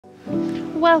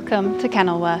Welcome to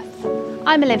Kenilworth.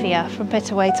 I'm Olivia from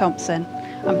Pittaway Thompson,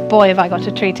 and boy have I got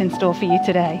a treat in store for you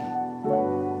today.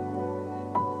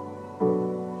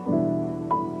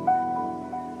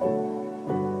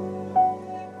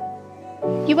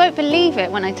 You won't believe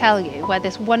it when I tell you where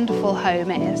this wonderful home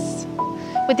is.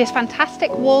 With this fantastic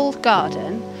walled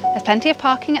garden, there's plenty of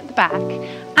parking at the back,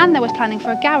 and there was planning for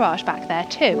a garage back there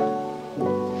too.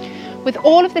 With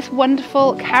all of this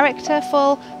wonderful,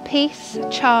 characterful peace,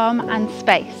 charm and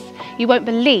space, you won't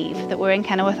believe that we're in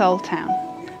Kenilworth Old Town,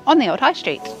 on the old High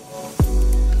Street.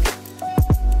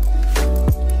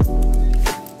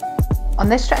 On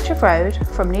this stretch of road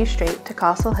from New Street to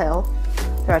Castle Hill,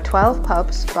 there are 12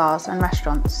 pubs, bars and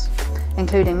restaurants,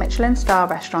 including Michelin star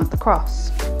restaurant The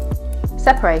Cross,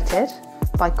 separated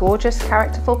by gorgeous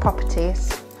characterful properties,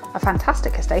 a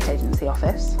fantastic estate agency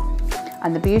office,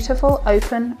 and the beautiful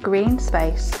open green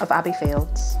space of Abbey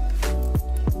Fields.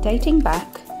 Dating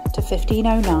back to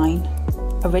 1509,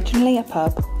 originally a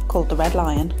pub called the Red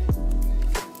Lion,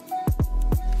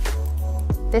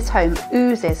 this home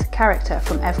oozes character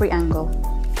from every angle.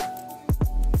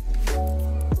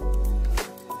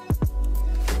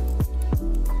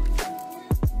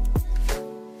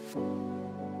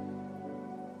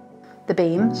 The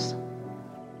beams,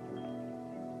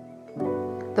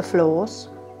 the floors,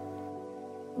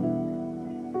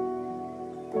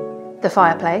 the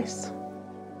fireplace,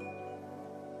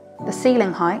 the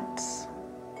ceiling heights,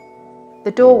 the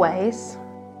doorways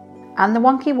and the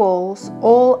wonky walls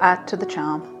all add to the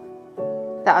charm.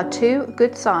 There are 2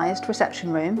 good-sized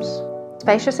reception rooms,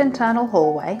 spacious internal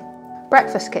hallway,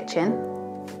 breakfast kitchen,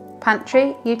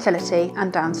 pantry, utility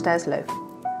and downstairs loo.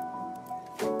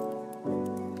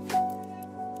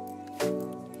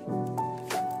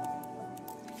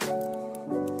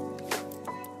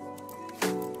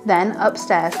 Then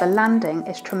upstairs the landing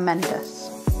is tremendous,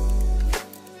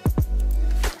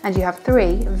 and you have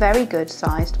 3 very good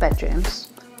sized bedrooms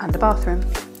and a bathroom.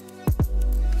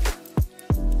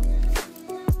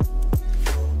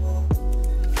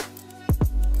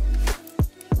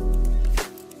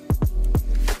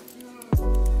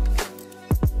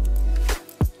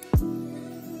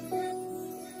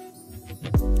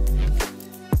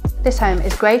 This home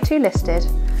is Grade 2 listed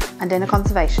and in a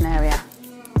conservation area.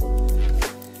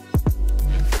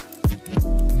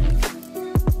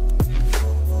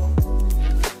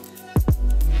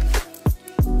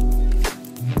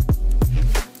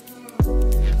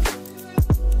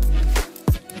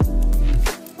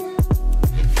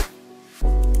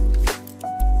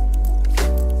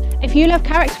 If you love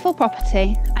characterful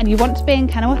property and you want to be in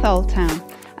Kenilworth Old Town,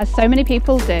 as so many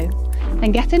people do,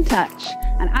 then get in touch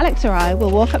and Alex or I will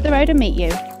walk up the road and meet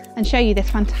you and show you this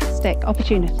fantastic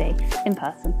opportunity in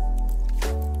person.